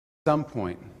some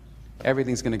point,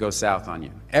 everything's going to go south on you.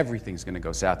 Everything's going to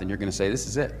go south, and you're going to say, this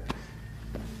is it.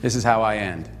 This is how I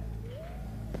end.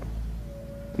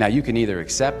 Now, you can either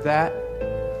accept that,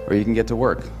 or you can get to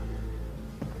work.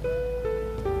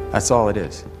 That's all it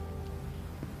is.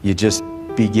 You just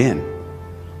begin.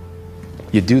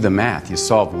 You do the math. You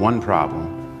solve one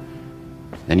problem,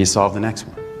 then you solve the next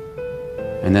one,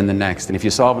 and then the next. And if you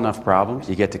solve enough problems,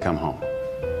 you get to come home.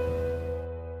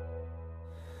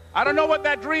 I don't know what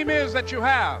that dream is that you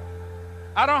have.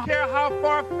 I don't care how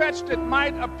far-fetched it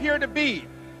might appear to be.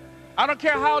 I don't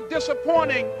care how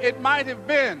disappointing it might have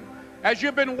been as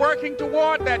you've been working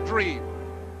toward that dream.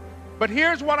 But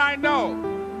here's what I know,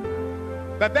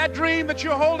 that dream that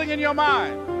you're holding in your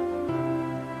mind,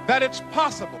 that it's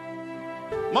possible.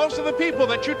 Most of the people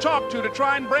that you talk to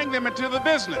try and bring them into the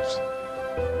business,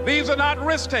 these are not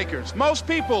risk takers. Most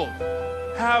people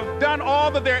have done all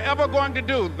that they're ever going to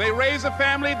do. They raise a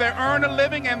family, they earn a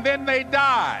living, and then they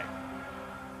die.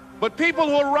 But people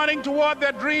who are running toward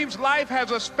their dreams, life has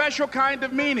a special kind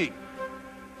of meaning.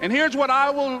 And here's what I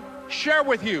will share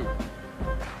with you,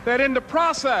 that in the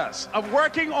process of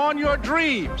working on your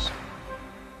dreams,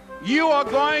 you are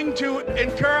going to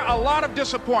incur a lot of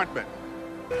disappointment,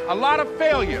 a lot of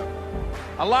failure,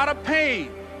 a lot of pain,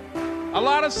 a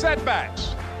lot of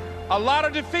setbacks, a lot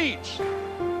of defeats.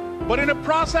 But in the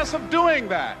process of doing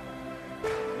that,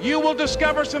 you will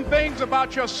discover some things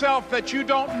about yourself that you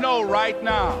don't know right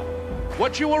now.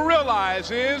 What you will realize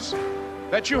is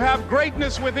that you have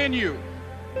greatness within you.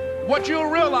 What you'll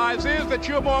realize is that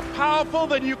you're more powerful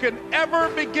than you can ever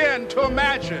begin to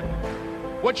imagine.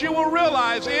 What you will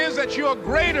realize is that you're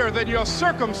greater than your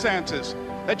circumstances,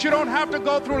 that you don't have to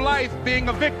go through life being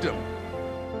a victim.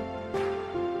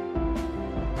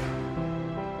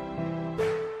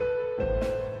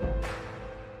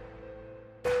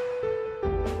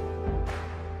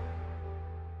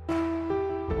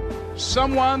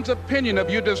 Someone's opinion of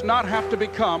you does not have to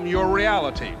become your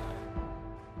reality.